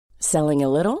Selling a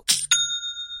little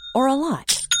or a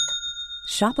lot?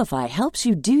 Shopify helps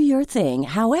you do your thing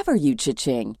however you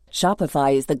cha-ching.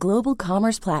 Shopify is the global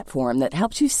commerce platform that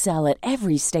helps you sell at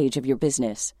every stage of your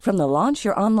business. From the launch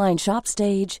your online shop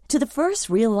stage to the first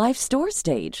real-life store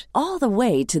stage, all the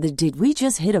way to the did we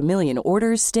just hit a million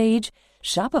orders stage.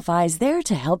 Shopify is there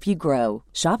to help you grow.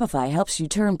 Shopify helps you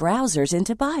turn browsers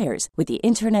into buyers with the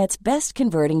internet's best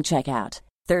converting checkout.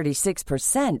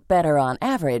 36% better on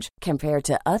average compared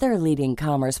to other leading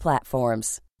commerce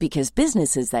platforms. Because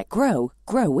businesses that grow,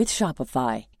 grow with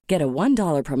Shopify. Get a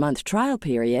 $1 per month trial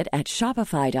period at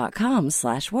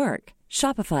shopify.com/work.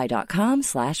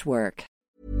 Shopify.com/work.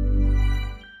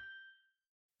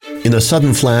 In a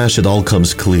sudden flash, it all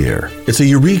comes clear. It's a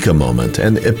eureka moment,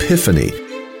 an epiphany.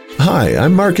 Hi,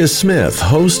 I'm Marcus Smith,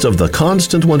 host of the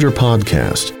Constant Wonder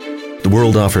podcast. The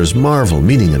world offers marvel,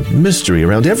 meaning, and mystery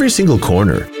around every single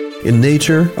corner. In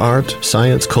nature, art,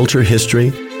 science, culture,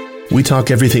 history, we talk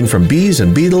everything from bees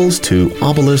and beetles to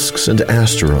obelisks and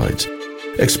asteroids.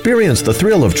 Experience the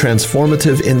thrill of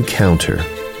transformative encounter.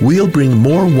 We'll bring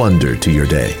more wonder to your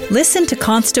day. Listen to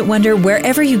Constant Wonder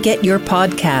wherever you get your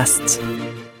podcasts.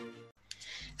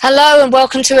 Hello and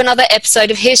welcome to another episode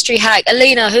of History Hack.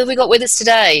 Alina, who have we got with us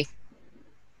today?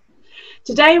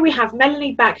 Today we have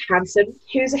Melanie Back-Hansen,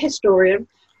 who's a historian,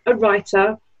 a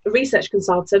writer, a research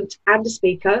consultant and a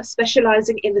speaker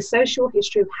specialising in the social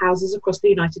history of houses across the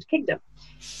United Kingdom.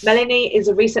 Melanie is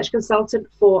a research consultant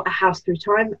for A House Through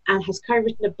Time and has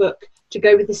co-written a book to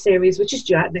go with the series, which is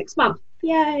due out next month.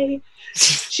 Yay!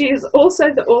 She is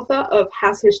also the author of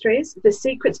House Histories, The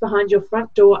Secrets Behind Your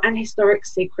Front Door and Historic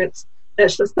Streets and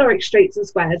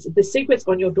Squares, The Secrets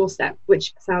on Your Doorstep,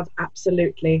 which sounds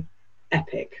absolutely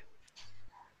epic.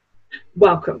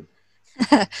 Welcome.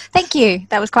 Thank you.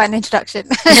 That was quite an introduction.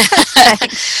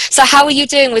 So how are you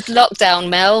doing with lockdown,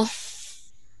 Mel?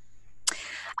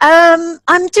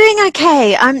 I'm doing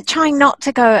okay. I'm trying not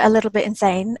to go a little bit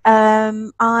insane.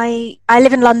 I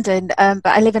live in London, but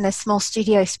I live in a small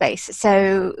studio space,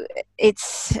 so I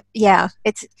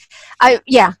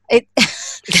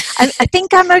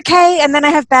think I'm okay, and then I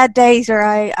have bad days where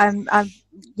I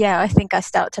think I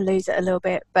start to lose it a little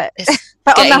bit, but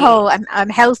on the whole, I'm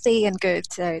healthy and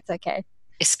good, so it's okay.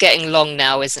 It's getting long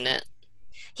now, isn't it?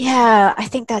 Yeah, I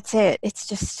think that's it. It's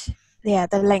just, the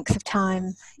length of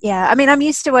time. Yeah, I mean, I'm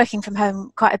used to working from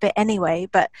home quite a bit anyway,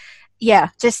 but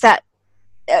just that,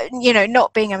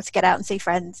 not being able to get out and see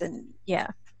friends and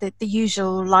the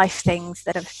usual life things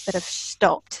that have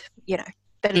stopped,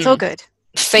 but it's all good.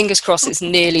 Fingers crossed it's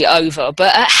nearly over.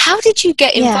 But how did you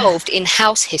get involved in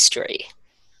house history?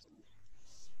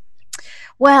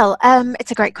 Well, it's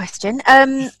a great question.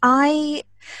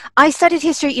 I studied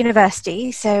history at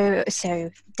university, so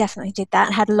definitely did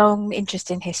that. Had a long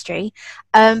interest in history.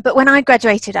 But when I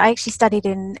graduated, I actually studied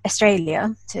in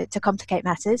Australia to complicate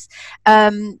matters.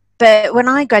 But when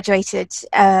I graduated,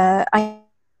 I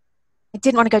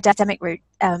didn't want to go the academic route,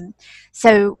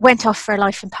 so went off for a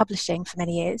life in publishing for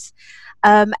many years.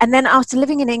 And then after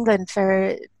living in England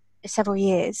for several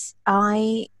years,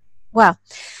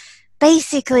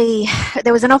 basically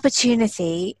there was an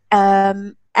opportunity,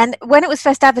 and when it was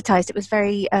first advertised, it was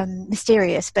very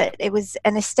mysterious, but it was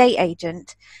an estate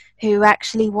agent who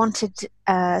actually wanted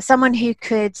someone who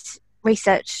could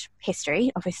research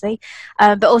history, obviously,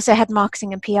 but also had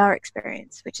marketing and PR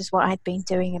experience, which is what I'd been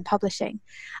doing in publishing.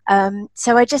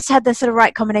 So I just had the sort of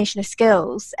right combination of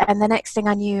skills, and the next thing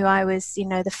I knew, I was,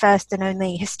 the first and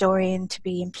only historian to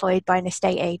be employed by an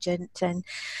estate agent, and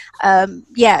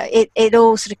it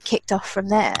all sort of kicked off from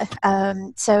there.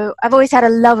 So I've always had a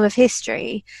love of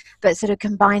history, but sort of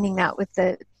combining that with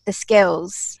the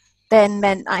skills then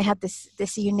meant I had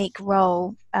this unique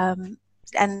role.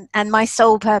 And my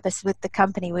sole purpose with the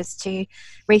company was to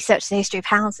research the history of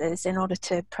houses in order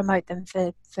to promote them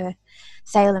for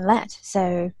sale and let.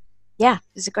 So, it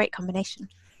was a great combination.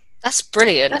 That's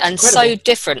brilliant. That's and incredible. So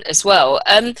different as well.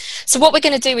 So what we're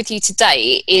going to do with you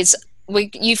today is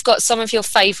you've got some of your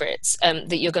favourites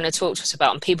that you're going to talk to us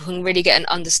about, and people can really get an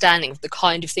understanding of the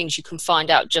kind of things you can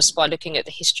find out just by looking at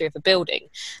the history of a building.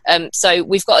 So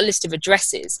we've got a list of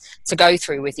addresses to go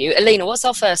through with you. Alina, what's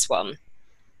our first one?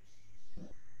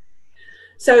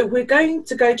 So we're going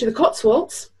to go to the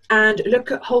Cotswolds and look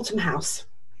at Holtham House.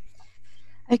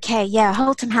 Okay,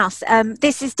 Holtham House.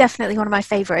 This is definitely one of my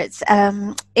favourites.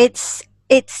 It's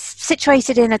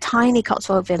situated in a tiny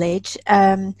Cotswold village,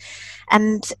 and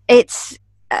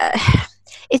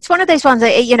it's one of those ones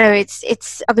that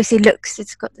it's obviously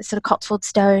it's got the sort of Cotswold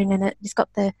stone and it's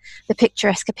got the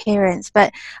picturesque appearance,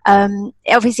 but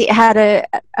obviously it had a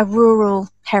rural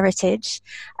heritage.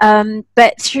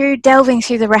 But through delving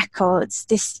through the records,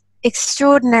 this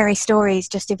extraordinary stories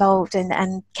just evolved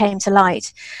and came to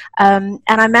light. And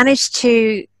I managed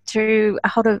to, through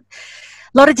a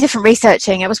lot of different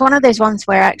researching, it was one of those ones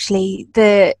where actually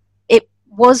it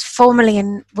was formerly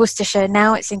in Worcestershire,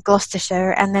 now it's in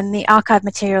Gloucestershire, and then the archive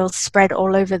materials spread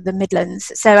all over the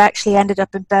Midlands. So actually ended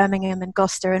up in Birmingham and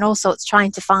Gloucester and all sorts,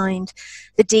 trying to find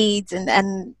the deeds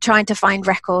and trying to find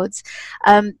records.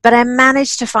 But I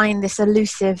managed to find this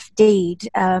elusive deed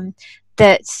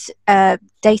that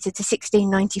dated to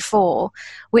 1694,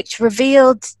 which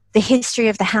revealed the history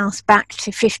of the house back to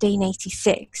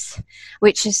 1586,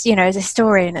 which is, as a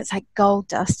historian, it's like gold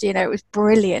dust. It was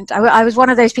brilliant. I was one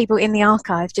of those people in the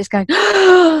archive just going,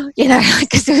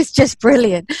 because it was just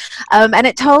brilliant. And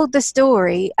it told the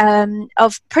story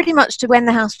of pretty much to when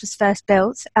the house was first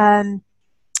built, and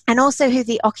also who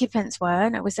the occupants were.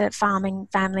 And it was a farming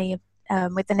family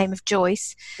with the name of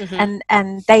Joyce, and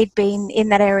they'd been in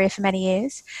that area for many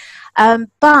years.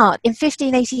 But in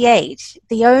 1588,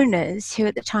 the owners, who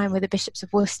at the time were the Bishops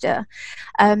of Worcester,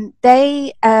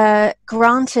 they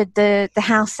granted the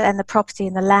house and the property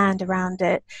and the land around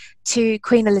it to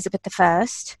Queen Elizabeth I.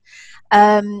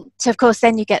 So of course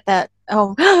then you get that,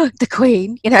 the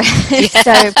Queen,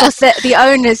 So of course the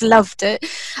owners loved it,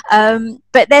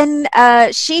 but then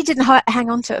she didn't hang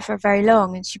on to it for very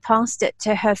long, and she passed it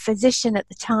to her physician at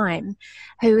the time,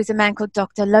 who was a man called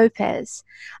Dr. Lopez,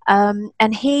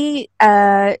 and he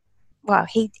kind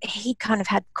of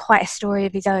had quite a story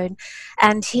of his own,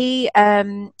 and he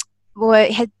had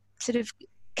sort of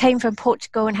came from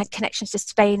Portugal and had connections to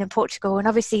Spain and Portugal, and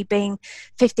obviously being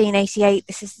 1588,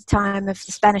 this is the time of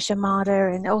the Spanish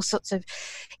Armada and all sorts of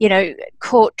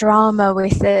court drama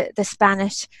with the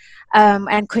Spanish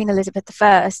and Queen Elizabeth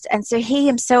I, and so he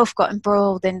himself got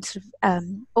embroiled in sort of,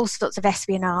 all sorts of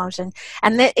espionage, and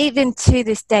even to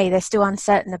this day they're still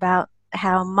uncertain about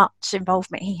how much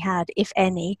involvement he had, if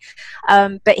any,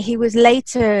 but he was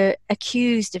later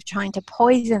accused of trying to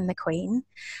poison the Queen,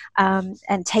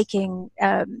 and taking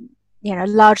a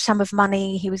large sum of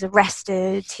money. He was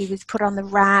arrested, he was put on the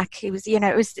rack, he was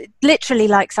it was literally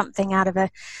like something out of a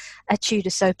Tudor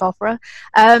soap opera,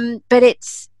 but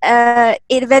it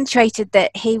eventuated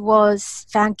that he was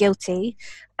found guilty,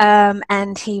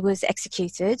 and he was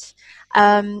executed.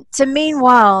 So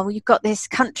meanwhile, you've got this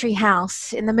country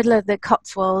house in the middle of the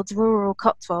Cotswolds, rural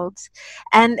Cotswolds,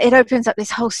 and it opens up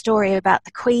this whole story about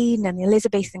the Queen and the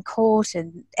Elizabethan court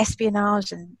and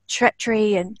espionage and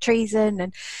treachery and treason.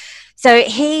 And so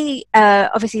he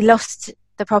obviously lost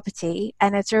the property,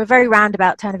 and through a very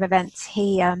roundabout turn of events,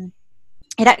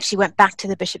 it actually went back to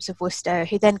the Bishops of Worcester,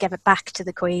 who then gave it back to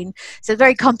the Queen. So a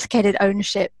very complicated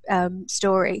ownership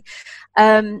story.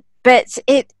 But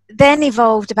it then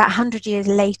evolved about 100 years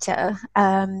later.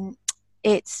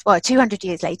 200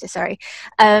 years later, sorry.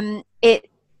 It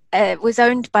was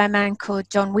owned by a man called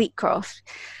John Wheatcroft.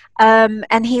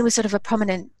 And he was sort of a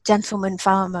prominent gentleman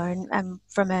farmer and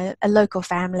from a local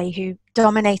family who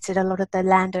dominated a lot of the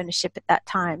land ownership at that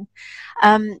time.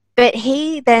 But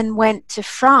he then went to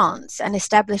France and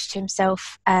established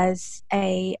himself as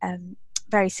a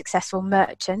very successful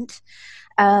merchant.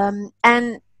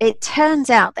 And it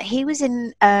turns out that he was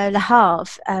in Le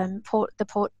Havre, the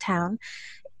port town,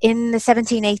 in the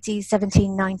 1780s,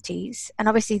 1790s. And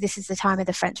obviously this is the time of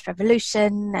the French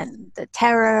Revolution and the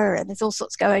terror, and there's all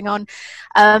sorts going on.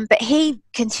 But he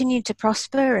continued to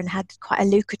prosper and had quite a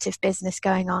lucrative business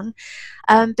going on.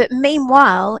 But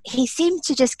meanwhile, he seemed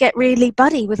to just get really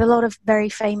buddy with a lot of very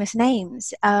famous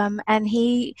names. And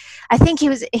I think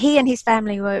he and his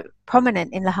family were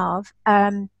prominent in Le Havre.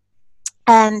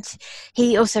 And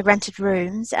he also rented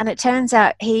rooms. And it turns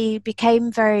out he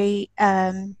became very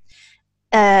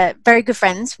good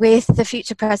friends with the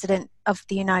future president of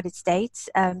the United States,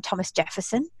 Thomas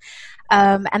Jefferson.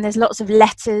 And there's lots of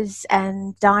letters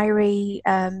and diary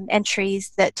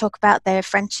entries that talk about their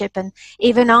friendship. And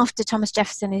even after Thomas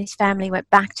Jefferson and his family went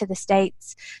back to the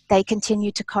States, they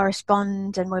continued to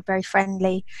correspond and were very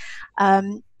friendly.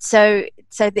 Again,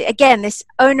 this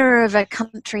owner of a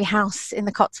country house in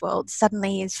the Cotswolds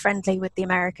suddenly is friendly with the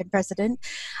American president.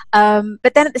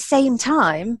 But then at the same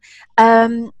time,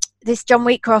 this John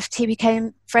Wheatcroft, he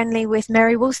became friendly with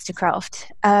Mary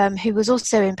Wollstonecraft, who was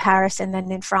also in Paris and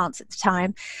then in France at the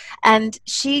time. And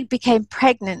she became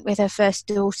pregnant with her first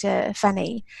daughter,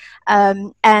 Fanny,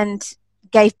 and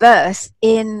gave birth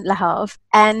in Le Havre.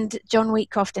 And John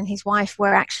Wheatcroft and his wife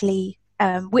were actually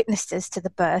witnesses to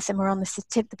the birth and were on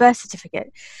the birth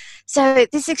certificate. So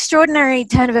this extraordinary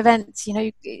turn of events,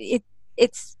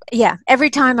 every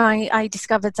time I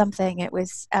discovered something, it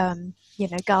was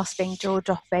gasping, jaw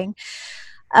dropping.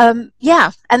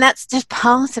 Yeah, and that's just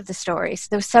part of the story. So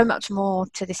there was so much more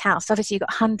to this house. Obviously, you've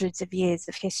got hundreds of years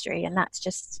of history, and that's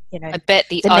just, I bet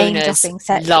the owners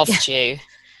loved you.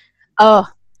 Oh,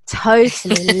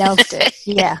 totally loved it.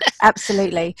 Yeah,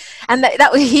 absolutely. And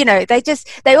that was,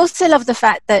 they also love the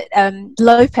fact that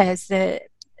Lopez, the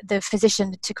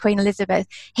physician to Queen Elizabeth,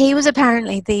 he was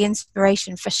apparently the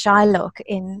inspiration for Shylock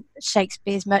in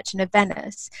Shakespeare's Merchant of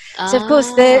Venice. So of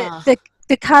course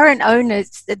the current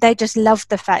owners, they just loved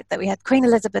the fact that we had Queen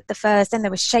Elizabeth I, then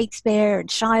there was Shakespeare and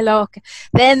Shylock,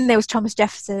 then there was Thomas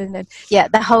Jefferson, and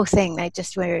the whole thing, they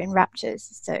just were in raptures.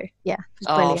 So it was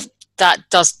brilliant. That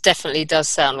definitely does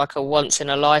sound like a once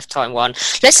in a lifetime one.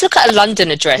 Let's look at a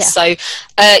London address. So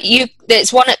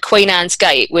there's one at Queen Anne's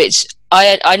Gate, which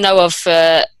I know of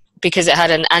because it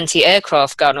had an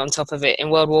anti-aircraft gun on top of it in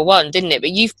World War I, didn't it?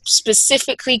 But you've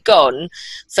specifically gone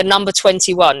for number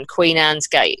 21, Queen Anne's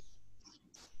Gate.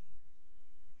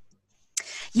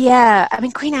 Yeah, I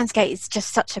mean, Queen Anne's Gate is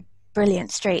just such a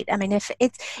brilliant street. I mean, if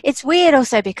it's weird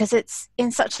also because it's in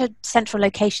such a central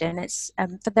location. It's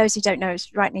for those who don't know,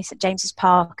 it's right near St James's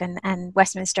Park and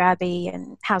Westminster Abbey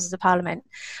and Houses of Parliament,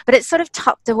 but it's sort of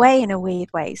tucked away in a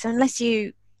weird way. So unless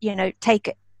you take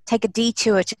a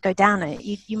detour to go down it,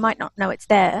 you might not know it's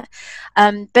there.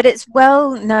 But it's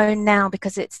well known now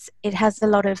because it has a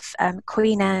lot of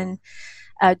Queen Anne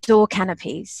door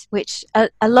canopies, which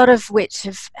a lot of which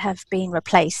have been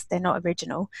replaced. They're not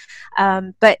original,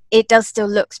 but it does still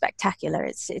look spectacular.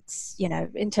 It's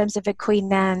in terms of a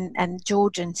Queen Anne and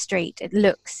Georgian street, it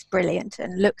looks brilliant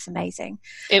and looks amazing.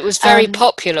 It was very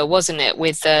popular, wasn't it,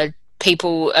 with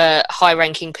people,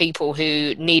 high-ranking people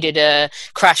who needed a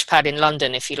crash pad in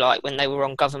London, if you like, when they were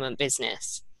on government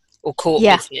business or court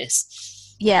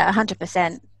business. Yeah,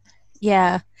 100%.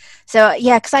 Yeah. So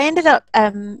because I ended up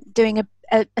doing a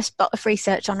spot of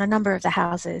research on a number of the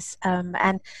houses,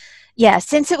 and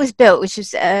since it was built, which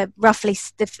was roughly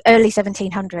the early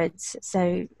 1700s,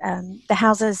 so the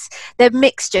houses, they're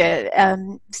mixture.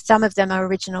 Some of them are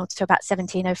original to about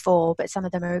 1704, but some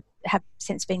of them have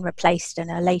since been replaced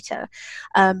and are later.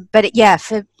 But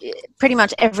for pretty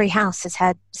much every house has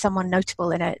had someone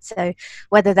notable in it. So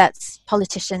whether that's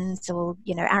politicians or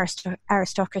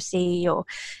aristocracy, or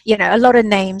a lot of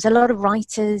names, a lot of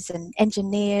writers and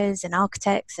engineers and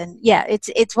architects, and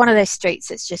it's one of those streets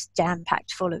that's just jam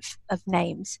packed full of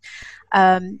names.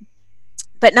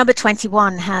 But number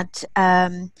 21 had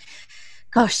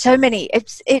so many.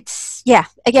 It's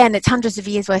hundreds of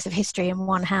years worth of history in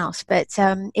one house. But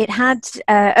it had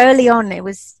early on, it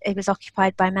was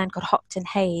occupied by a man called Hopton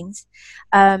Haynes,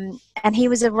 and he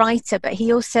was a writer, but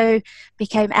he also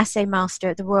became assay master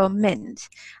at the Royal Mint,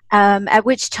 at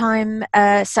which time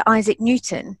Sir Isaac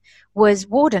Newton was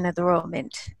warden of the Royal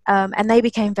Mint, and they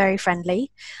became very friendly.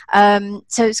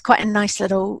 So it's quite a nice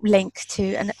little link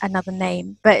to another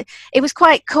name. But it was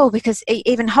quite cool because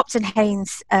even Hopton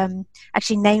Haynes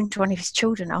actually named one of his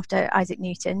children after Isaac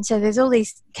Newton. So there's all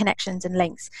these connections and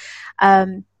links.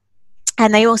 And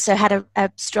they also had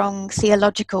a strong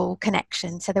theological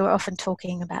connection. So they were often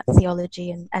talking about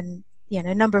theology and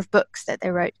a number of books that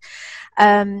they wrote.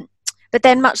 But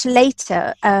then much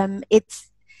later, it's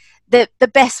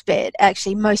the best bit,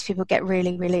 actually, most people get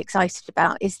really, really excited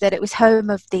about, is that it was home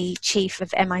of the chief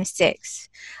of MI6.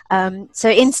 So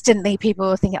instantly people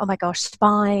were thinking, oh my gosh,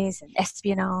 spies and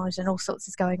espionage and all sorts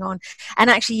is going on. And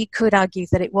actually you could argue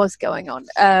that it was going on.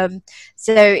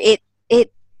 So it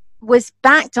was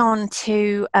backed on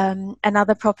to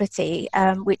another property,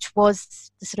 which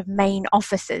was the sort of main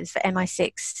offices for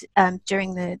MI6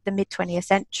 during the mid-20th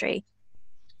century.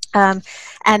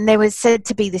 And there was said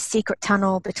to be the secret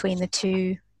tunnel between the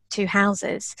two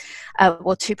houses,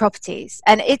 or two properties,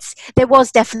 and there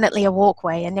was definitely a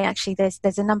walkway, and actually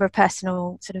there's a number of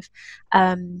personal sort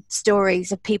of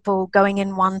stories of people going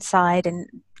in one side and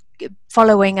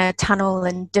following a tunnel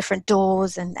and different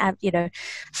doors, and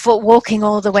walking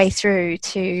all the way through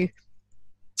to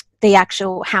the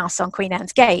actual house on Queen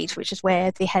Anne's Gate, which is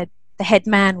where the head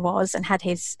man was and had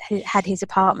his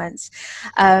apartments.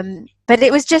 But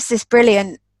it was just this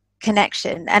brilliant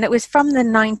connection, and it was from the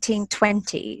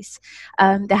 1920s.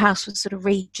 The house was sort of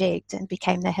rejigged and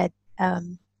became the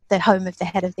home of the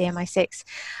head of the MI6.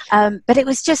 But it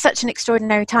was just such an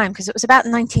extraordinary time because it was about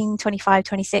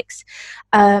 1925-26.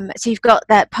 So you've got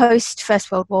that post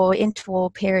First World War,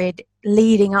 interwar period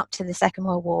leading up to the Second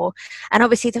World War, and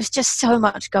obviously there was just so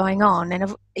much going on,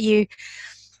 and the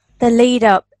lead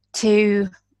up to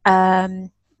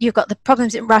you've got the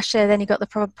problems in Russia, then you've got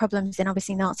the problems in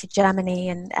obviously Nazi Germany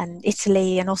and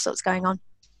Italy and all sorts going on.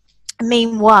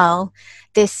 Meanwhile,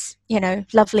 this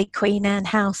lovely Queen Anne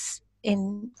house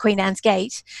in Queen Anne's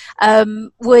Gate,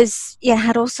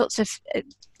 had all sorts of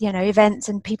events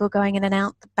and people going in and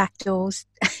out the back doors,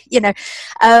 and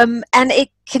it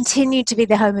continued to be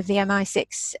the home of the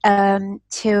MI6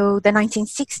 till the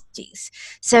 1960s.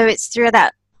 So it's through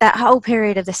that whole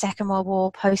period of the Second World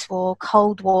War, post-war,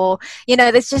 Cold War.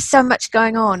 There's just so much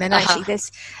going on, and actually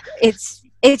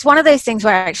it's one of those things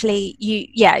where actually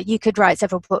you could write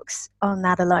several books on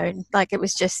that alone. Like, it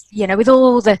was just, with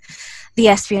all the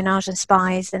espionage and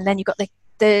spies, and then you've got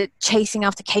the chasing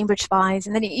after Cambridge spies,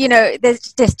 and then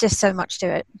there's just so much to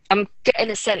it. I'm getting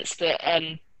a sense that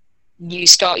you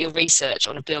start your research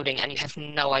on a building and you have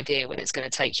no idea when it's going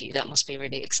to take you. That must be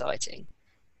really exciting.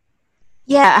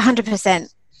 Yeah,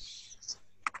 100%.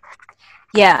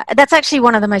 Yeah, that's actually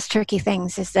one of the most tricky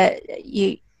things, is that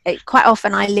quite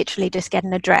often I literally just get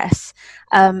an address,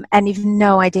 and you've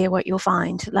no idea what you'll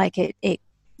find. Like, it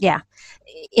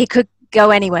could go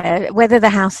anywhere, whether the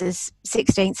house is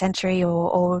 16th century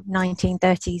or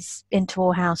 1930s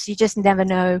interwar house. You just never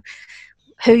know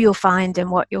who you'll find and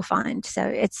what you'll find. So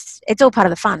it's all part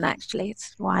of the fun, actually.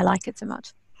 It's why I like it so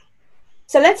much.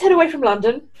 So let's head away from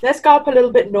London. Let's go up a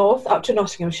little bit north, up to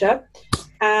Nottinghamshire.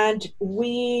 And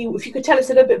if you could tell us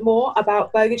a little bit more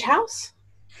about Burgage House.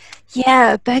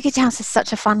 Yeah, Burgage House is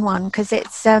such a fun one, because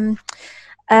it's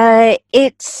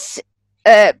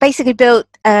basically built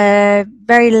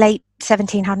very late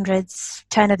 1700s,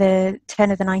 turn of the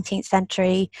 19th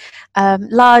century,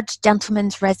 large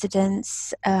gentleman's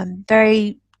residence,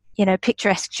 very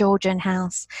picturesque Georgian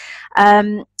house,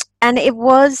 and it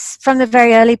was from the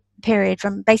very early period,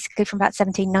 from about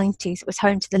 1790s. It was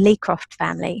home to the Leecroft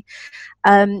family,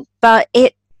 but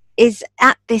it is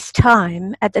at this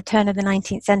time, at the turn of the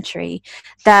 19th century,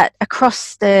 that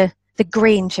across the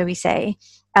green, shall we say,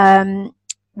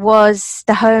 was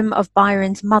the home of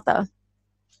Byron's mother.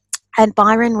 And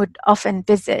Byron would often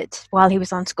visit while he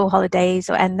was on school holidays,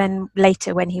 and then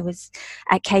later when he was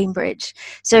at Cambridge.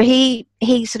 So he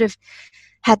sort of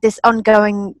had this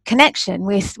ongoing connection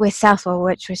with Southwell,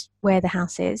 which was where the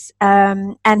house is.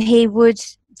 And he would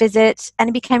visit, and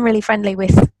he became really friendly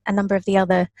with a number of the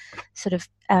other sort of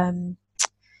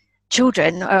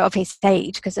children of his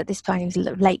age, because at this point he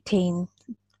was late teen.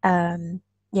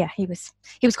 He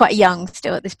was quite young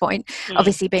still at this point,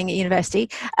 obviously being at university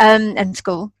and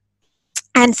school.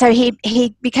 And so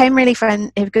he became really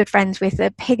good friends with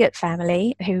the Pigott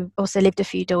family, who also lived a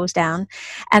few doors down,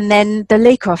 and then the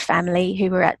Leecroft family, who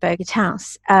were at Burgage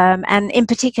House, and in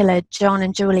particular John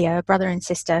and Julia, brother and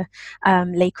sister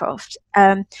Leecroft.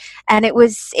 And it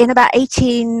was in about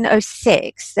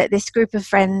 1806 that this group of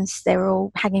friends, they were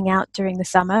all hanging out during the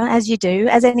summer, as you do,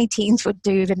 as any teens would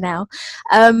do even now,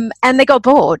 and they got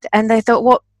bored, and they thought,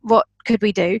 what could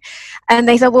we do? And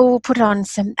they thought, well, we'll put on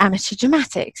some amateur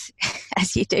dramatics,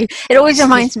 as you do. It always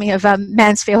reminds me of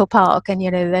Mansfield Park, and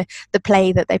the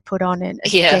play that they put on in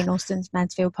Jane Austen's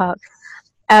Mansfield Park.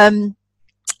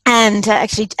 And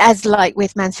actually, as like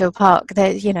with Mansfield Park,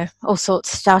 all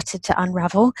sorts started to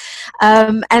unravel.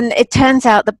 And it turns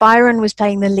out that Byron was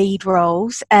playing the lead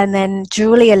roles, and then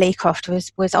Julia Leecroft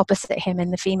was opposite him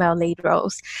in the female lead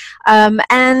roles.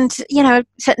 And,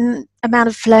 certain amount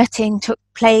of flirting took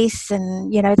place,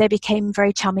 and, they became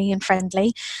very chummy and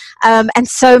friendly. And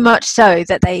so much so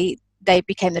that they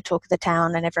became the talk of the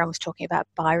town, and everyone was talking about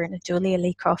Byron and Julia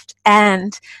Leecroft.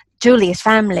 And Julia's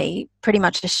family pretty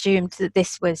much assumed that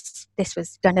this was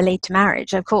going to lead to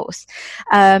marriage, of course.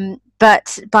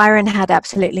 But Byron had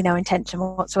absolutely no intention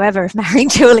whatsoever of marrying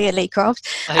Julia Leecroft.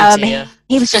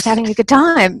 He was just having a good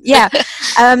time. Yeah.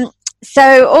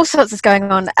 So all sorts is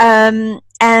going on.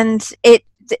 And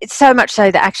it's so much so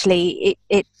that actually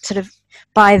it sort of,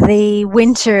 by the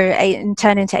winter and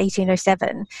turn into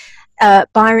 1807,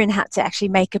 Byron had to actually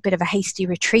make a bit of a hasty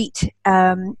retreat,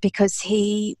 because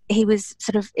he was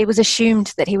it was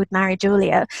assumed that he would marry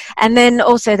Julia. And then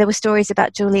also there were stories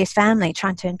about Julia's family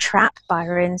trying to entrap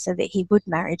Byron so that he would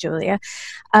marry Julia.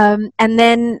 And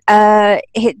then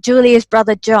Julia's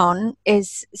brother John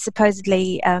is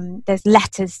supposedly, there's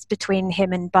letters between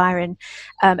him and Byron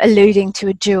alluding to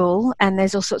a duel, and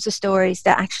there's all sorts of stories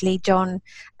that actually John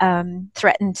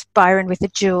threatened Byron with a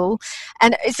duel.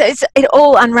 And it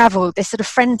all unraveled, this sort of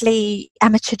friendly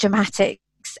amateur dramatics,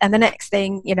 and the next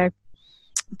thing,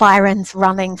 Byron's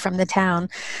running from the town.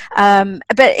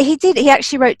 But he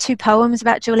actually wrote 2 poems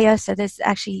about Julia, so there's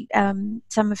actually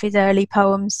some of his early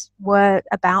poems were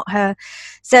about her.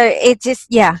 So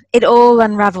it all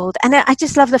unraveled. And I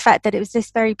just love the fact that it was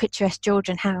this very picturesque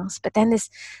Georgian house, but then this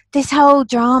whole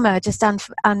drama just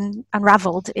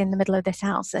unraveled in the middle of this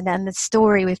house, and then the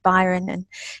story with Byron. And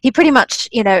he pretty much,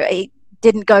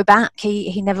 didn't go back.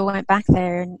 He never went back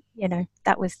there, and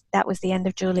that was the end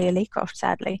of Julia Leecroft,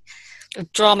 sadly.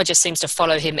 Drama just seems to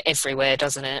follow him everywhere,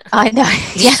 doesn't it? I know.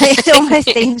 Yeah, it almost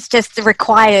seems just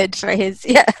required for his.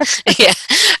 Yeah. Yeah.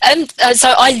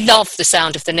 So I love the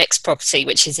sound of the next property,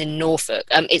 which is in Norfolk.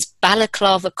 It's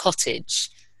Balaclava Cottage.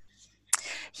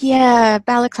 Yeah,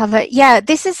 Balaclava. Yeah,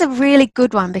 this is a really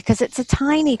good one because it's a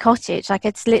tiny cottage. Like,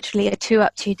 it's literally a 2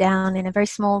 up, 2 down in a very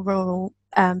small rural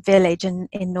village in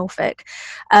Norfolk,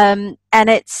 and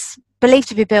it's believed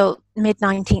to be built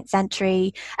mid-19th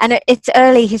century, and its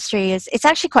early history it's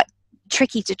actually quite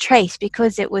tricky to trace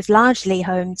because it was largely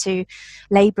home to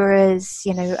labourers,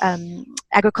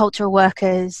 agricultural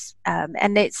workers,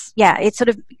 and it sort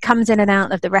of comes in and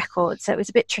out of the records, so it was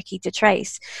a bit tricky to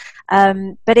trace.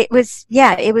 But it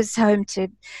was home to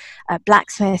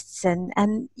blacksmiths and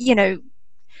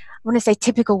I want to say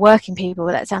typical working people.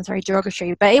 That sounds very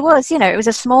derogatory, but it was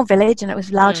a small village and it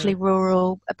was largely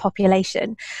rural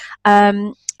population.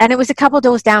 And it was a couple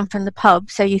doors down from the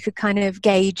pub, so you could kind of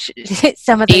gauge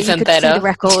some of the, even you could better. see the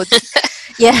records.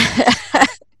 Yeah.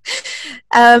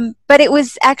 But it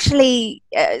was actually,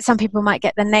 some people might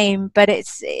get the name, but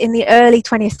it's in the early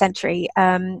 20th century.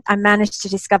 I managed to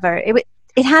discover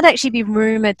it had actually been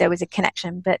rumoured there was a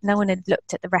connection, but no one had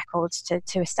looked at the records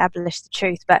to establish the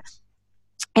truth. But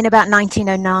in about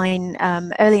 1909,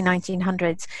 early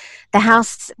 1900s, the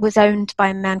house was owned by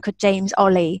a man called James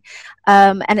Olley,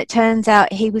 and it turns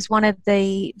out he was one of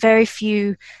the very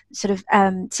few sort of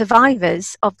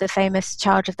survivors of the famous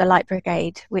Charge of the Light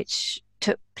Brigade, which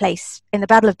took place in the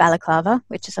Battle of Balaclava,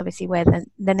 which is obviously where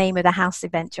the name of the house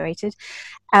eventuated,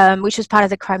 which was part of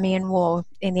the Crimean War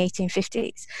in the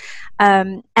 1850s.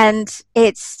 And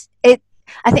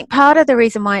I think part of the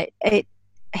reason why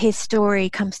his story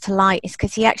comes to light is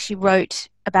because he actually wrote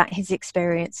about his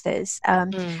experiences,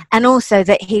 and also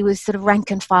that he was sort of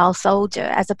rank and file soldier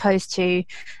as opposed to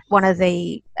one of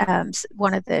the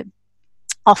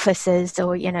officers,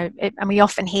 or and we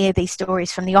often hear these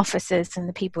stories from the officers and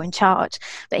the people in charge,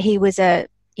 but he was a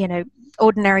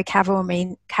ordinary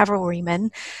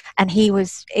cavalryman, and he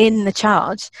was in the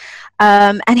charge,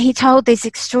 and he told these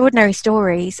extraordinary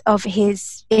stories of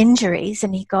his injuries,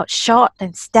 and he got shot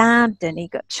and stabbed, and he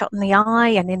got shot in the eye,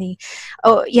 and then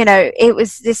it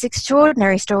was this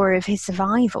extraordinary story of his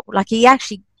survival. Like, he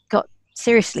actually got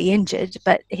seriously injured,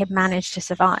 but he had managed to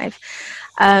survive.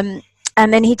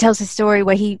 And then he tells a story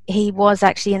where he was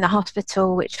actually in the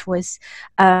hospital, which was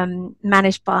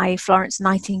managed by Florence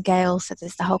Nightingale. So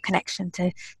there's the whole connection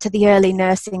to the early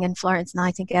nursing and Florence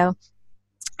Nightingale.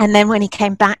 And then when he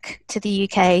came back to the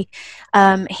UK,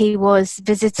 he was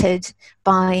visited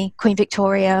by Queen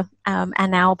Victoria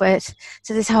and Albert.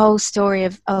 So this whole story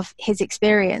of his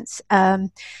experience. But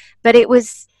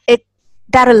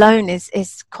that alone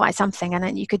is quite something, and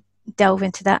then you could delve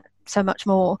into that so much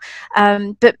more.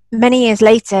 But many years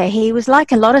later, he was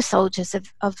like a lot of soldiers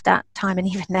of that time, and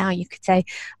even now you could say,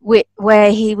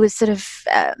 where he was sort of,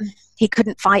 he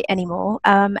couldn't fight anymore,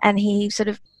 and he sort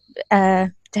of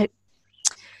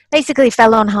basically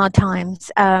fell on hard times,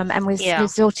 and was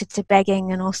resorted to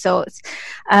begging and all sorts.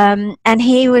 And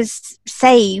he was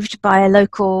saved by a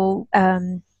local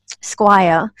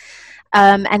squire,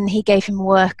 and he gave him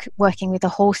working with the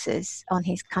horses on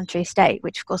his country estate,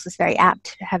 which of course was very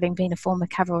apt, having been a former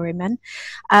cavalryman.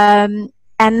 And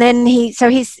then his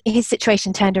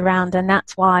situation turned around, and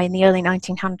that's why in the early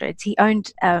 1900s he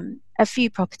owned a few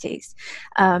properties,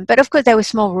 but of course they were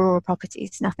small rural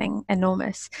properties, nothing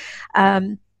enormous.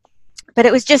 But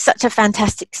it was just such a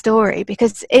fantastic story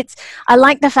because I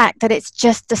like the fact that it's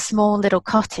just a small little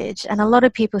cottage. And a lot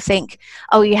of people think,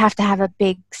 oh, you have to have a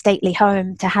big stately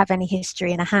home to have any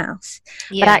history in a house.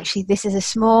 Yeah. But actually this is a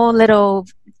small little,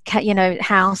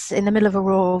 house in the middle of a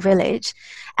rural village.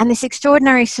 And this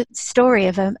extraordinary story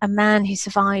of a man who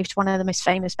survived one of the most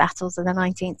famous battles of the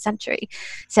 19th century.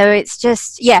 So it's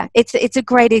just, it's a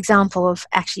great example of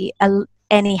actually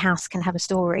any house can have a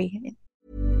story.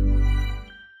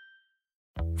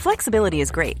 Flexibility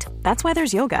is great. That's why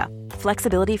there's yoga.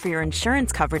 Flexibility for your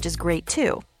insurance coverage is great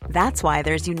too. That's why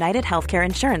there's United Healthcare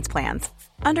Insurance Plans.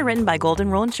 Underwritten by Golden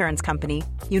Rule Insurance Company,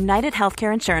 United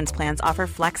Healthcare Insurance Plans offer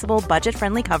flexible,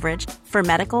 budget-friendly coverage for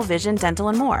medical, vision, dental,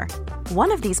 and more.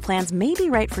 One of these plans may be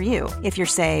right for you if you're,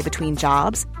 say, between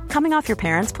jobs, coming off your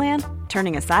parents' plan,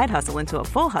 turning a side hustle into a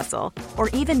full hustle, or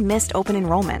even missed open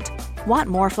enrollment. Want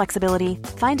more flexibility?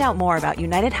 Find out more about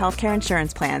United Healthcare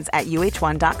Insurance Plans at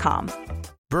uh1.com.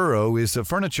 Burrow is a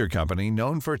furniture company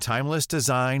known for timeless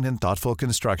design and thoughtful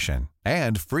construction,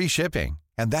 and free shipping,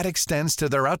 and that extends to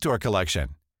their outdoor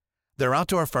collection. Their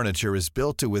outdoor furniture is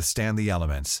built to withstand the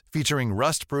elements, featuring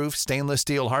rust-proof stainless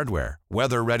steel hardware,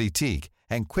 weather-ready teak,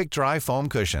 and quick-dry foam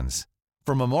cushions.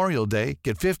 For Memorial Day,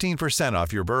 get 15%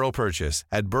 off your Burrow purchase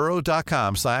at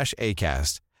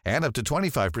burrow.com/ACAST and up to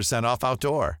 25% off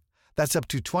outdoor. That's up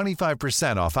to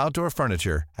 25% off outdoor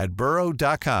furniture at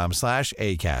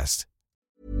burrow.com/ACAST.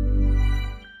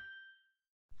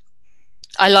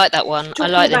 I like that one. I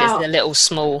like that it's a little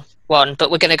small one, but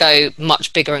we're going to go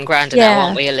much bigger and grander now,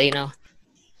 aren't we, Alina?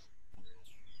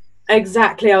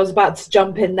 Exactly. I was about to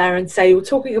jump in there and say, we're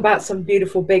talking about some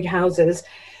beautiful big houses.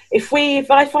 If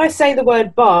I say the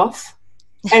word Bath,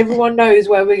 everyone knows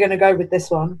where we're going to go with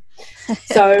this one.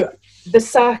 So the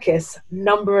Circus,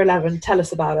 number 11, tell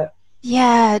us about it.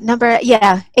 I'm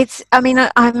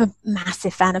a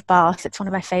massive fan of Bath. It's one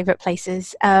of my favourite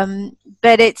places.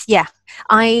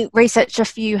 I researched a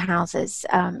few houses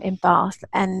in Bath,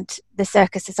 and the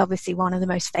Circus is obviously one of the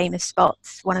most famous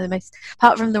spots,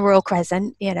 apart from the Royal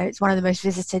Crescent, it's one of the most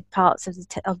visited parts of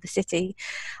the city.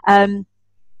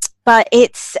 But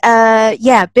it's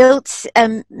built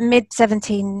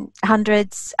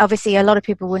mid-1700s. Obviously, a lot of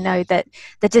people will know that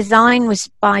the design was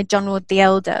by John Ward the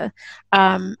Elder,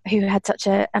 who had such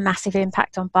a massive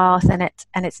impact on Bath and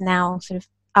its now sort of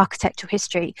architectural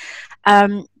history.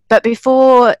 But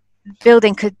before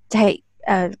building could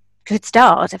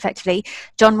start, effectively,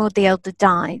 John Ward the Elder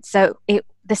died. So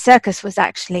the Circus was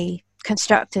actually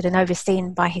constructed and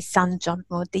overseen by his son, John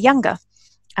Ward the Younger,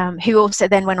 who also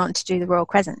then went on to do the Royal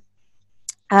Crescent.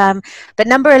 But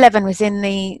number 11 was in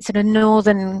the sort of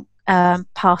northern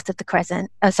part of the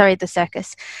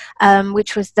Circus,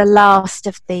 which was the last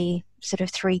of the sort of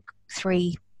three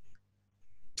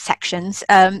sections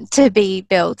to be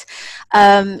built.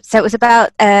 So it was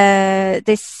about the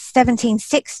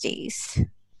 1760s,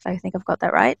 if I think I've got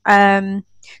that right.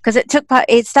 Because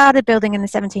it started building in the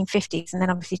 1750s, and then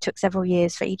obviously took several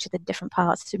years for each of the different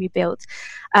parts to be built.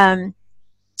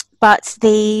 But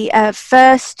the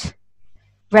first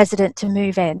resident to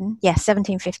move in,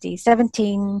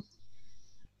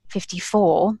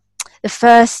 1754, the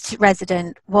first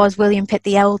resident was William Pitt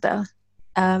the Elder,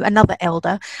 another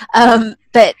elder,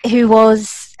 but who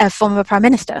was a former prime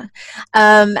minister,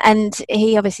 and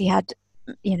he obviously had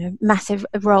massive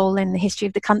role in the history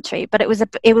of the country. But it was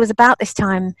about this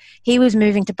time he was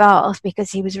moving to Bath because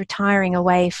he was retiring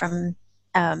away from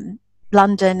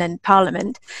London and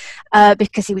Parliament,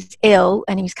 because he was ill,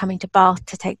 and he was coming to Bath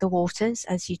to take the waters,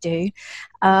 as you do,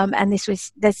 and this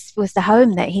was the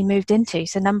home that he moved into.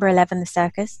 So number 11, the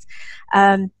Circus,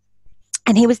 and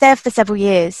he was there for several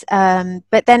years.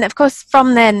 But then, of course,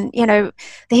 from then, the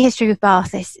history of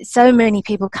Bath is so many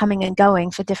people coming and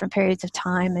going for different periods of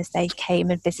time as they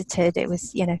came and visited. It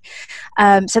was,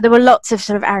 so there were lots of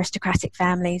sort of aristocratic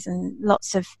families and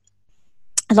lots of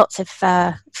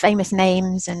famous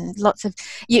names, and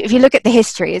if you look at the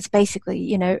history, it's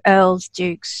basically earls,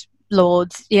 dukes,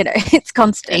 lords, it's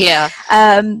constant.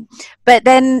 But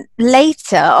then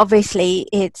later, obviously,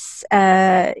 it's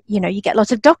you get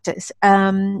lots of doctors.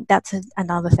 That's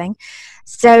another thing.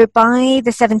 So by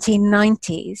the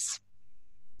 1790s,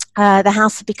 the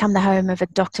house had become the home of a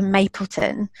Dr.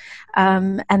 Mapleton,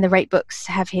 and the rate books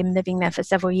have him living there for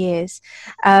several years.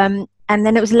 And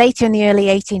then it was later in the early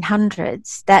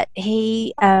 1800s that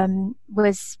he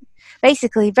was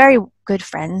basically very good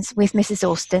friends with Mrs.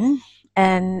 Austen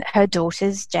and her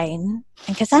daughters, Jane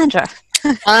and Cassandra. So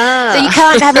you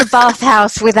can't have a Bath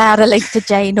house without a link to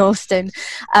Jane Austen.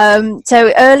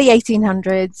 So early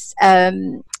 1800s,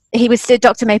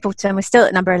 Dr. Mapleton was still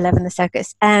at number 11, the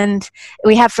Circus. And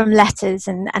we have from letters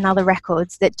and other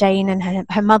records that Jane and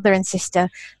her mother and sister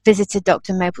visited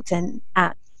Dr. Mapleton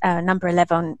at number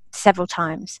 11 several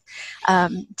times,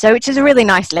 so which is a really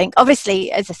nice link.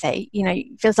 Obviously, as I say,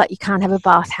 it feels like you can't have a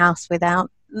Bath house without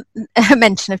a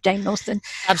mention of Jane Austen.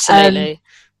 Absolutely.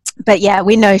 But yeah,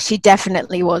 we know she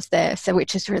definitely was there, so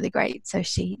which is really great. So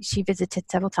she visited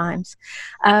several times.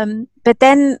 But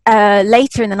then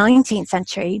later in the 19th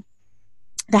century,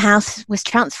 the house was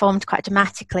transformed quite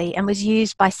dramatically and was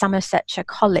used by Somersetshire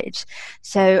College.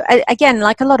 So again,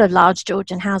 like a lot of large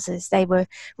Georgian houses, they were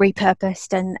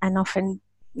repurposed and often,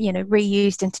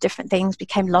 reused into different things,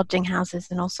 became lodging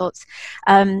houses and all sorts.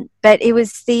 But it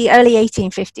was the early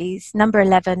 1850s, number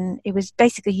 11, it was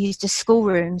basically used as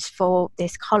schoolrooms for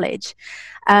this college.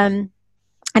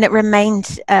 And it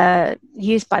remained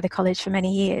used by the college for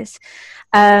many years.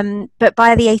 But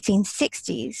by the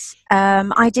 1860s,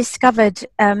 I discovered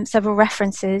several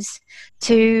references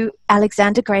to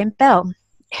Alexander Graham Bell,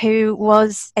 who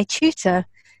was a tutor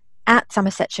at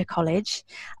Somersetshire College.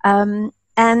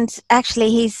 And actually,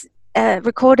 he's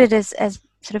recorded as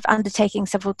sort of undertaking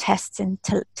several tests in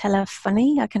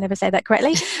telephony. I can never say that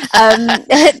correctly.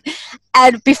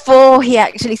 And before he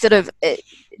actually sort of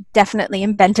definitely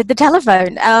invented the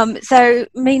telephone. So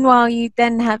meanwhile, you've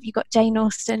got Jane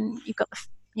Austen, you've got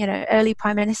the early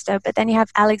Prime Minister, but then you have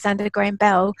Alexander Graham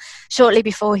Bell shortly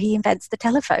before he invents the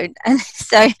telephone. And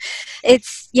so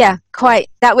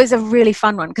that was a really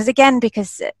fun one, because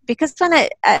when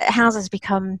houses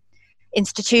become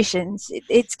institutions,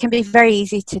 it can be very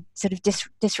easy to sort of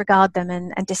disregard them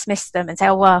and dismiss them and say,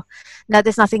 oh well, no,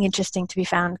 there's nothing interesting to be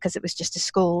found because it was just a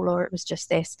school or it was just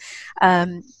this.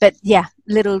 But yeah,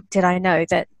 little did I know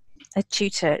that a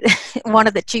tutor, one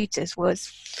of the tutors,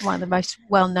 was one of the most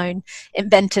well-known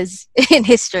inventors in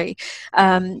history.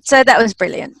 So that was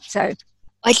brilliant. So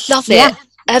I love it. Yeah.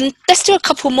 Let's do a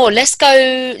couple more. Let's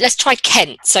try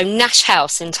Kent. So Nash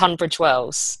House in Tunbridge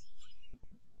Wells.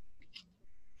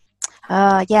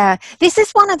 Yeah, this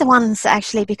is one of the ones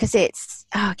actually, because it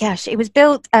was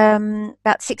built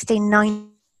about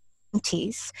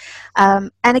 1690s,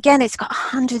 and again it's got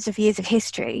hundreds of years of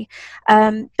history,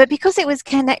 but because it was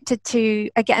connected to,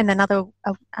 again, another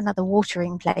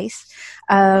watering place,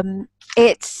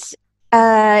 it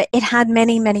had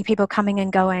many people coming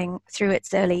and going through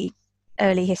its early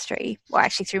history, or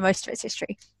actually through most of its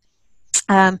history,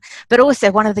 but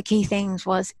also one of the key things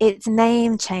was its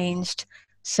name changed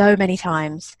so many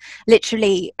times.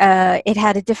 Literally, it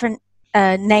had a different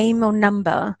name or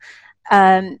number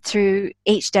through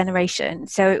each generation.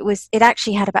 So it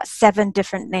actually had about 7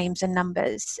 different names and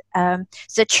numbers.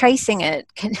 So tracing it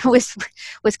was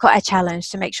quite a challenge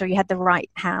to make sure you had the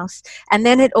right house. And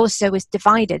then it also was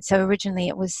divided. So originally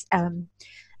it was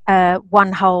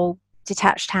one whole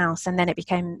detached house, and then it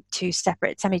became 2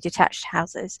 separate semi-detached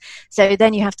houses. So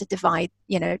then you have to divide,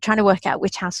 trying to work out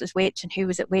which house was which and who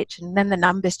was at which, and then the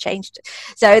numbers changed.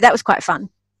 So that was quite fun.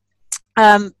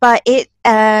 But it,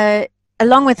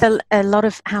 along with a lot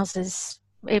of houses,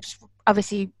 it was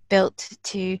obviously built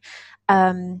to,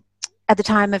 at the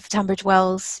time of Tunbridge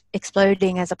Wells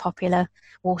exploding as a popular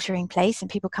watering place and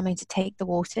people coming to take the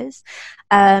waters.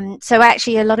 So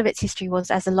actually a lot of its history was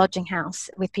as a lodging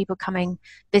house, with people coming,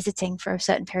 visiting for a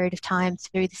certain period of time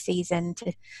through the season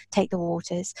to take the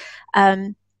waters.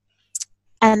 And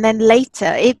then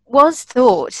later it was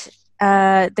thought,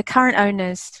 the current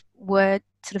owners were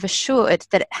sort of assured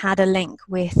that it had a link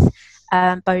with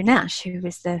Beau Nash, who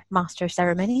was the master of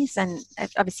ceremonies, and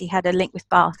obviously had a link with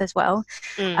Bath as well.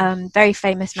 Very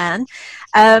famous man.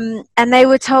 And they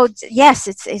were told, yes,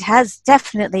 it has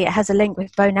a link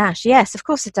with Beau Nash. Yes, of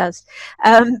course it does.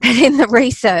 But in the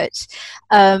research,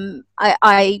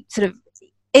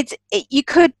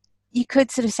 you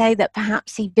could sort of say that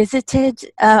perhaps he visited.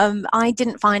 I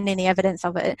didn't find any evidence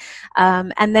of it.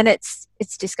 And then it's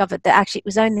discovered that actually it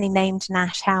was only named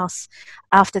Nash House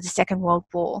after the Second World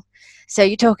War. So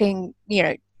you're talking,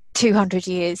 200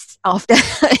 years after,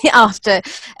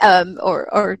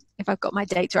 or if I've got my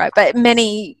dates right, but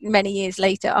many years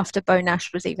later, after Beau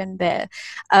Nash was even there.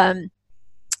 And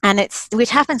which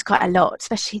happens quite a lot,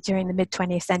 especially during the mid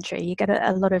 20th century. You get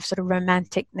a lot of sort of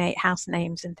romantic house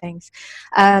names and things.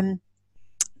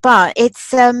 But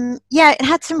it's, it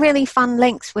had some really fun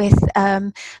links with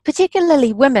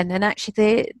particularly women. And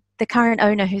actually the current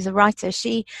owner, who's a writer,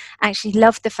 she actually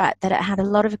loved the fact that it had a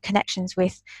lot of connections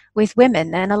with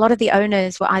women. And a lot of the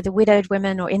owners were either widowed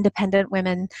women or independent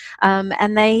women.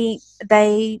 And they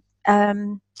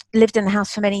lived in the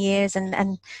house for many years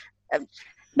and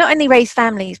not only raised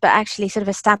families, but actually sort of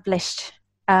established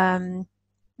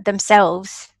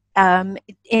themselves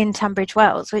in Tunbridge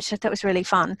Wells, which I thought was really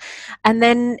fun. And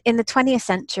then in the 20th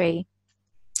century,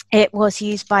 it was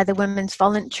used by the Women's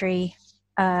Voluntary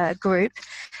Group.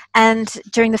 And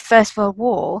during the First World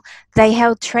War, they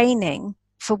held training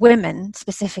for women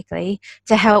specifically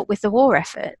to help with the war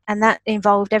effort. And that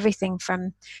involved everything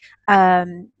from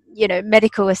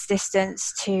medical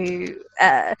assistance to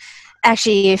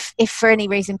actually if for any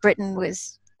reason Britain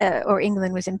was or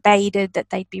England was invaded, that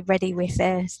they'd be ready with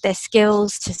their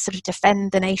skills to sort of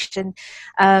defend the nation.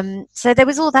 So there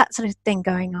was all that sort of thing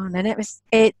going on. And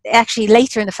it actually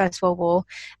later in the First World War,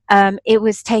 it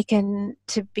was taken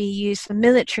to be used for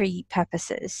military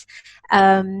purposes.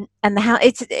 And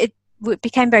it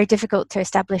became very difficult to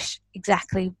establish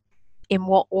exactly in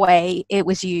what way it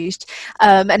was used.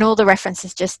 And all the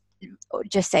references just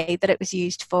say that it was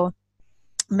used for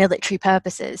military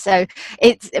purposes. So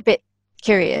it's a bit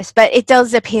curious, but it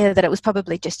does appear that it was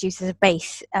probably just used as a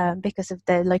base because of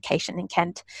the location in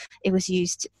Kent. It was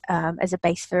used as a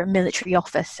base for a military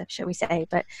office, shall we say.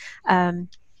 But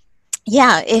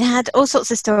it had all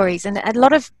sorts of stories, and a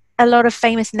lot of a lot of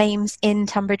famous names in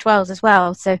Tunbridge Wells as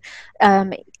well. So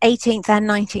 18th and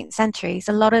 19th centuries,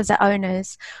 a lot of the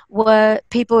owners were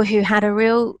people who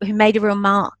made a real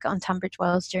mark on Tunbridge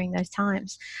Wells during those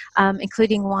times,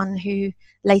 including one who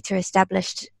later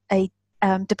established a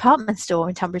department store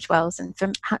in Tunbridge Wells, and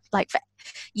for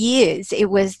years it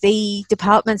was the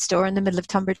department store in the middle of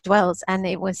Tunbridge Wells, and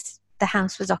the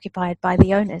house was occupied by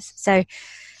the owners. So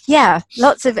yeah,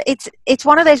 lots of it's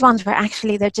one of those ones where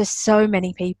actually there are just so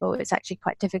many people, it's actually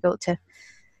quite difficult to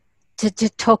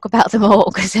talk about them all,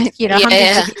 because hundreds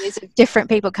of years of different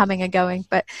people coming and going,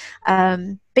 but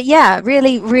yeah,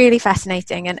 really, really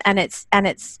fascinating, and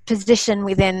its position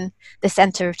within the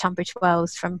centre of Tunbridge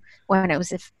Wells from when it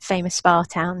was a famous spa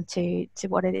town to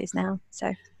what it is now.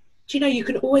 So do you know, you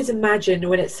can always imagine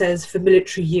when it says for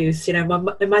military use,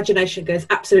 my imagination goes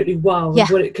absolutely wild with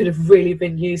what it could have really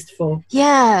been used for.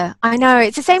 Yeah, I know.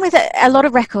 It's the same with a lot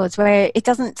of records where it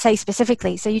doesn't say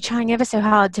specifically, so you're trying ever so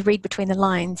hard to read between the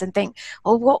lines and think,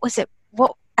 oh, what was it?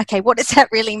 What does that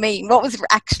really mean? What was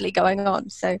actually going on?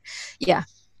 So, yeah.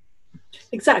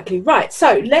 Exactly. Right.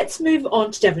 So let's move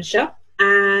on to Devonshire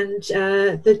and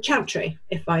the Chantry,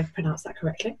 if I've pronounced that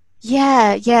correctly.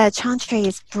 Yeah, Chantry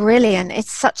is brilliant.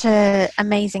 It's such an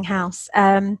amazing house.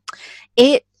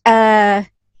 It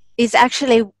is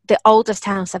actually the oldest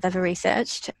house I've ever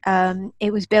researched.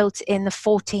 It was built in the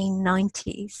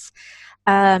 1490s.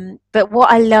 But what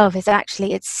I love is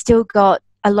actually it's still got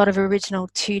a lot of original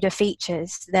Tudor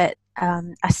features that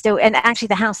are still, and actually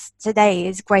the house today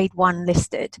is Grade 1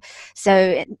 listed.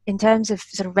 So in terms of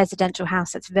sort of residential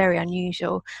house, that's very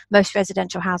unusual. Most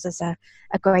residential houses are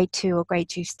a Grade 2 or Grade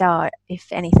 2 star, if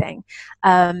anything.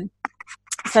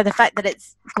 So the fact that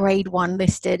it's Grade 1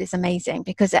 listed is amazing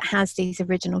because it has these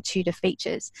original Tudor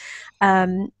features.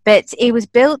 But it was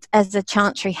built as a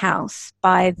chantry house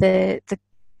by the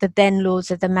then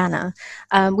lords of the manor,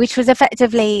 which was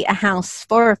effectively a house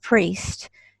for a priest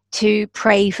to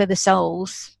pray for the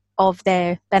souls of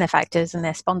their benefactors and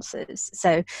their sponsors.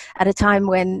 So at a time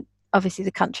when obviously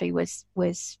the country was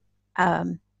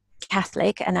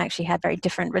Catholic and actually had very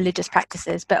different religious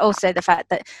practices, but also the fact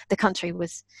that the country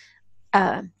was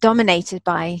dominated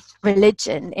by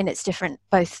religion in its different,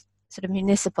 both sort of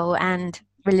municipal and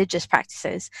religious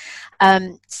practices.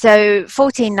 So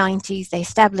 1490s, they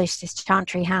established this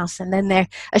chantry house, and then they're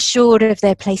assured of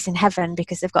their place in heaven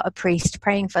because they've got a priest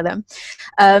praying for them.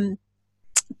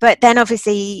 But then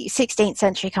obviously 16th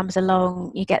century comes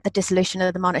along, you get the dissolution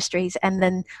of the monasteries, and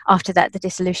then after that the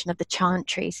dissolution of the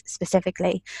chantries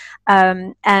specifically.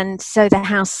 And so the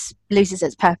house loses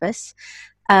its purpose.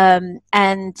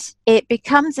 And it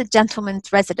becomes a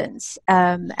gentleman's residence,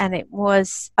 and it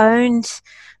was owned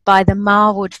by the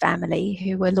Marwood family,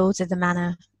 who were lords of the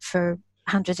manor for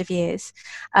hundreds of years.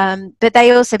 But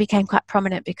they also became quite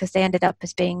prominent because they ended up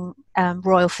as being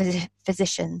royal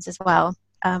physicians as well,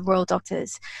 royal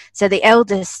doctors. So the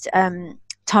eldest,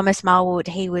 Thomas Marwood,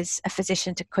 he was a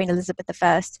physician to Queen Elizabeth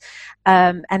I,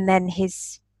 and then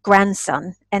his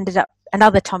grandson ended up,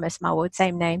 another Thomas Marwood,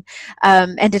 same name,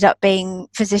 ended up being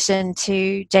physician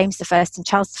to James I and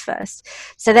Charles I.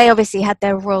 So they obviously had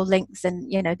their royal links, and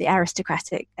the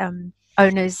aristocratic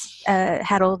owners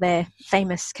had all their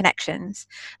famous connections.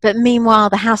 But meanwhile,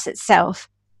 the house itself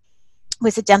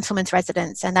was a gentleman's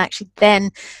residence, and actually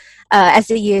then as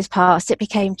the years passed, it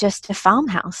became just a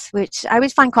farmhouse, which I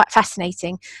always find quite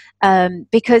fascinating,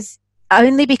 because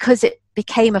it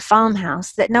became a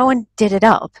farmhouse that no one did it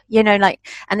up,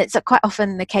 and it's quite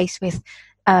often the case with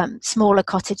smaller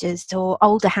cottages or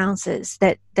older houses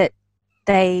that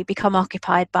they become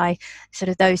occupied by sort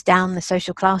of those down the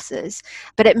social classes.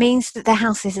 But it means that the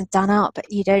house isn't done up.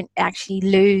 You don't actually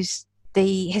lose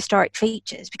the historic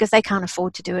features because they can't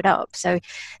afford to do it up. So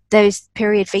those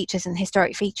period features and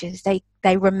historic features,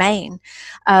 they remain,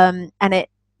 and it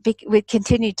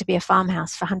continued to be a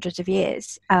farmhouse for hundreds of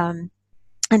years.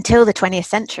 Until the 20th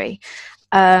century.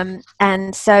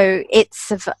 And so it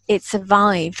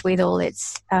survived with all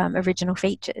its original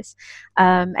features.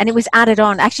 And it was added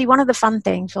on. Actually, one of the fun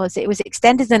things was it was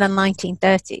extended in the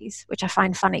 1930s, which I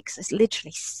find funny because it's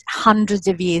literally hundreds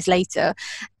of years later.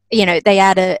 They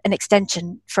add an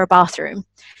extension for a bathroom,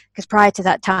 because prior to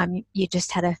that time, you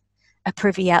just had a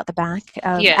privy out the back.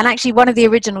 And actually one of the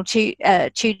original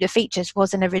Tudor features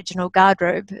was an original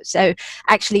garderobe. So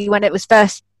actually when it was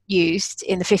first used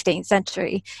in the 15th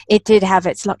century, it did have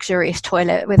its luxurious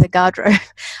toilet with a garderobe,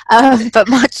 but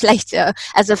much later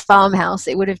as a farmhouse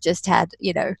it would have just had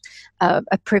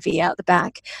a privy out the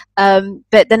back.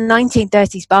 But the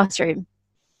 1930s bathroom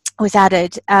was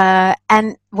added.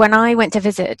 And when I went to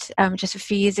visit just a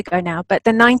few years ago now, but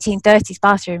the 1930s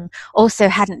bathroom also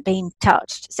hadn't been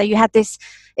touched. So you had this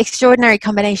extraordinary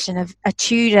combination of a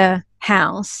Tudor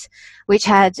house, which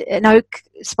had an oak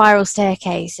spiral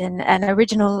staircase and an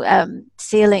original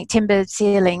timber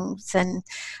ceilings and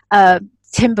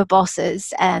timber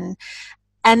bosses, and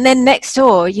then next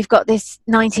door you've got this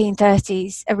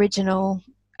 1930s original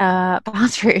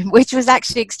bathroom, which was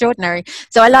actually extraordinary.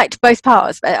 So I liked both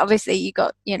parts, but obviously you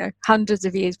got, hundreds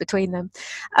of years between them.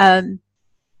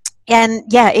 And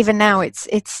yeah, even now it's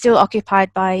still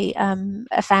occupied by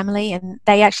a family, and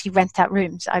they actually rent out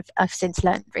rooms. I've since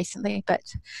learned recently, but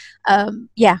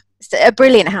yeah, it's a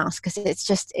brilliant house because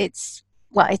it's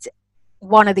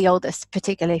one of the oldest,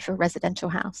 particularly for a residential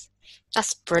house.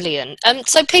 That's brilliant.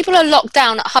 So people are locked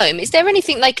down at home. Is there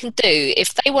anything they can do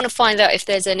if they want to find out if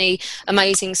there's any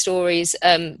amazing stories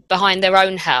behind their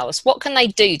own house? What can they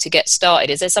do to get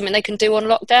started? Is there something they can do on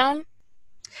lockdown?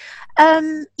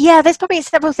 Yeah, there's probably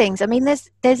several things. I mean,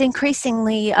 there's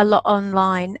increasingly a lot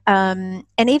online, and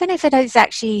even if it is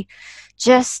actually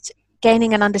just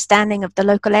gaining an understanding of the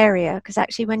local area, because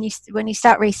actually when you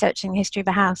start researching the history of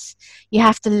a house, you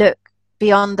have to look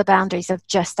beyond the boundaries of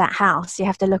just that house. You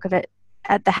have to look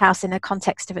at the house in a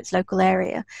context of its local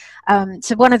area.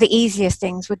 So one of the easiest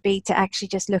things would be to actually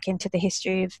just look into the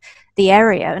history of the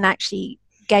area and actually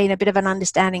gain a bit of an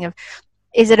understanding of,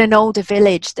 is it an older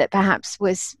village that perhaps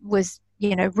was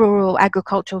rural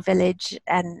agricultural village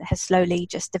and has slowly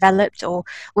just developed, or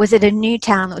was it a new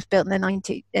town that was built in the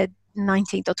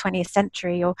 19th or 20th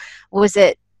century, or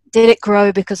did it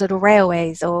grow because of the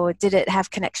railways, or did it have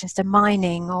connections to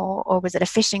mining, or was it a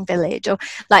fishing village? Or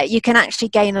you can actually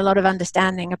gain a lot of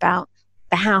understanding about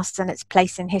the house and its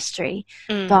place in history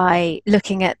by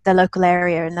looking at the local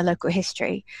area and the local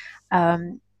history.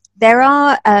 There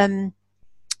are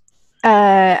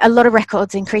a lot of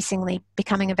records increasingly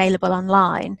becoming available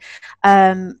online,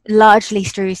 largely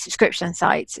through subscription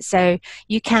sites. So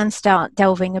you can start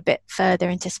delving a bit further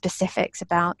into specifics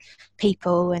about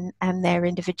people and their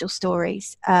individual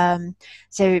stories.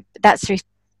 So that's through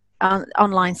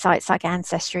online sites like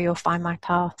Ancestry or Find My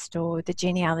Past or The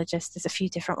Genealogist. There's a few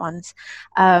different ones.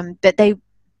 But they,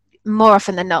 more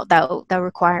often than not, they'll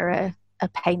require a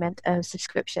payment, a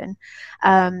subscription.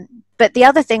 But the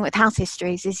other thing with house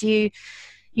histories is you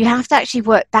have to actually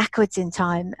work backwards in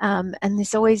time, and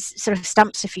this always sort of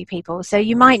stumps a few people. So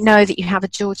you might know that you have a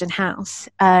Georgian house,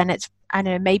 and it's, I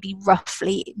don't know, maybe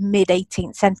roughly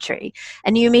mid-18th century,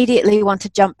 and you immediately want to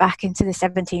jump back into the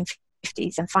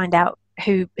 1750s and find out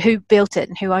who built it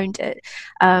and who owned it.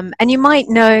 And you might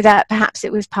know that perhaps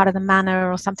it was part of the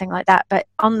manor or something like that, but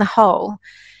on the whole,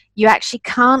 you actually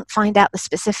can't find out the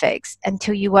specifics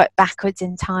until you work backwards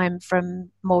in time from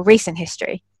more recent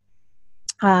history.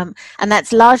 And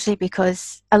that's largely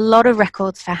because a lot of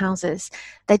records for houses,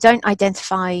 they don't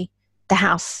identify the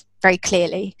house very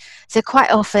clearly. So quite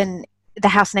often the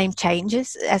house name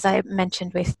changes, as I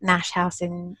mentioned with Nash House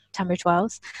in Tunbridge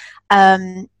Wells.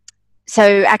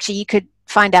 So actually you could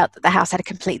find out that the house had a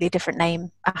completely different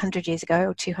name 100 years ago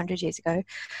or 200 years ago.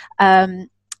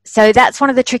 So that's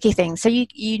one of the tricky things. So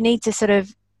you need to sort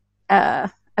of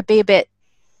be a bit,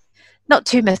 not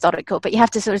too methodical, but you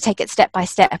have to sort of take it step by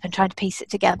step and try to piece it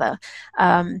together.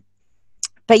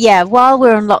 But yeah, while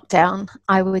we're on lockdown,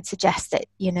 I would suggest that,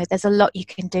 there's a lot you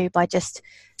can do by just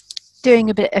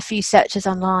doing a few searches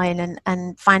online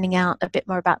and finding out a bit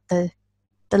more about the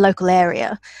local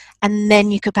area. And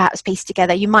then you could perhaps piece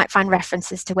together, you might find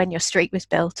references to when your street was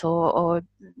built or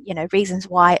reasons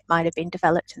why it might have been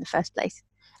developed in the first place.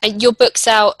 And your book's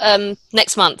out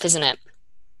next month, isn't it?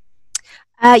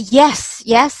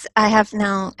 Yes, I have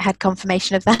now had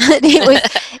confirmation of that.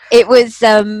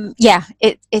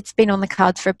 It's been on the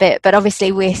cards for a bit, but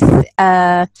obviously with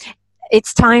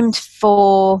it's timed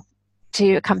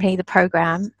to accompany the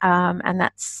program, and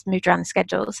that's moved around the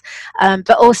schedules.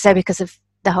 But also because of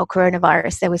the whole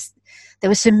coronavirus, there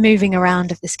was some moving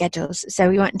around of the schedules, so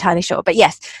we weren't entirely sure. But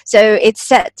yes, so it's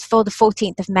set for the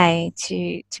 14th of May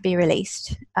to be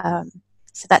released.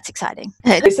 So that's exciting.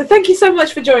 So thank you so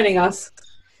much for joining us.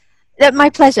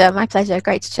 My pleasure.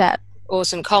 Great to chat.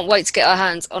 Awesome. Can't wait to get our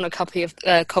hands on a copy of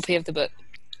the book.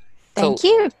 Thank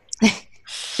you.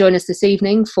 Join us this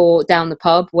evening for Down the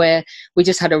Pub, where we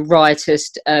just had a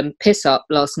riotous piss up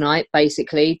last night,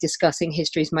 basically discussing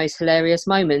history's most hilarious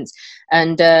moments,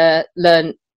 and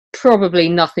learn probably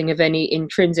nothing of any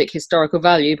intrinsic historical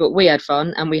value, but we had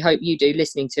fun, and we hope you do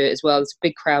listening to it as well. There's a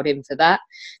big crowd in for that.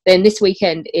 Then this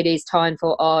weekend, it is time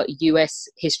for our US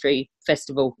History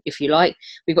Festival, if you like.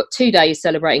 We've got 2 days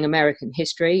celebrating American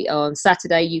history. On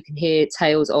Saturday, you can hear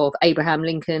tales of Abraham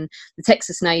Lincoln, the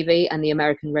Texas Navy, and the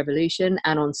American Revolution.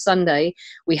 And on Sunday,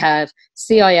 we have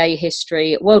CIA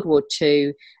history, World War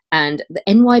II, and the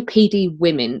NYPD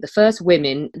women, the first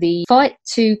women, the fight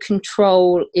to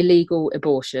control illegal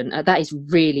abortion. That is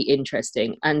really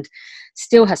interesting and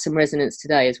still has some resonance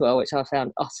today as well, which I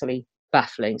found utterly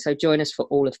baffling. So join us for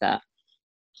all of that.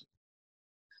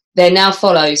 There now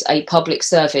follows a public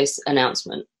service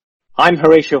announcement. I'm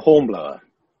Horatio Hornblower.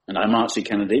 And I'm Archie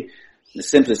Kennedy. The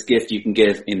simplest gift you can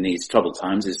give in these troubled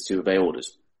times is to obey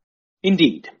orders.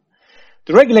 Indeed.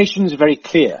 The regulations are very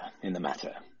clear in the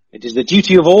matter. It is the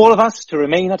duty of all of us to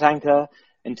remain at anchor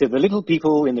until the little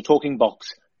people in the talking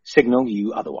box signal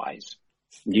you otherwise.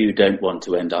 You don't want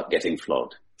to end up getting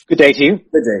flogged. Good day to you.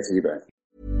 Good day to you both.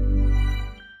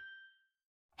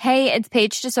 Hey, it's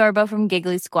Paige DeSorbo from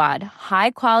Giggly Squad.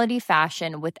 High quality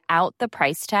fashion without the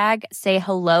price tag. Say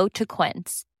hello to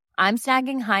Quince. I'm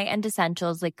snagging high-end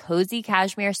essentials like cozy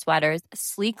cashmere sweaters,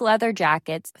 sleek leather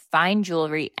jackets, fine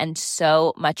jewelry, and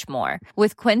so much more.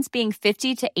 With Quince being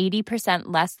 50 to 80%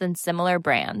 less than similar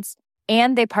brands.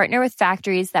 And they partner with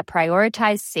factories that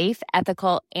prioritize safe,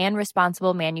 ethical, and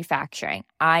responsible manufacturing.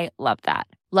 I love that.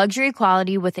 Luxury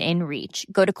quality within reach.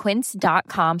 Go to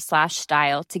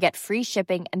quince.com/style to get free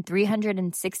shipping and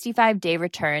 365-day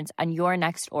returns on your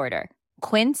next order.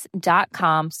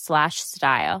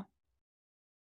 Quince.com/style.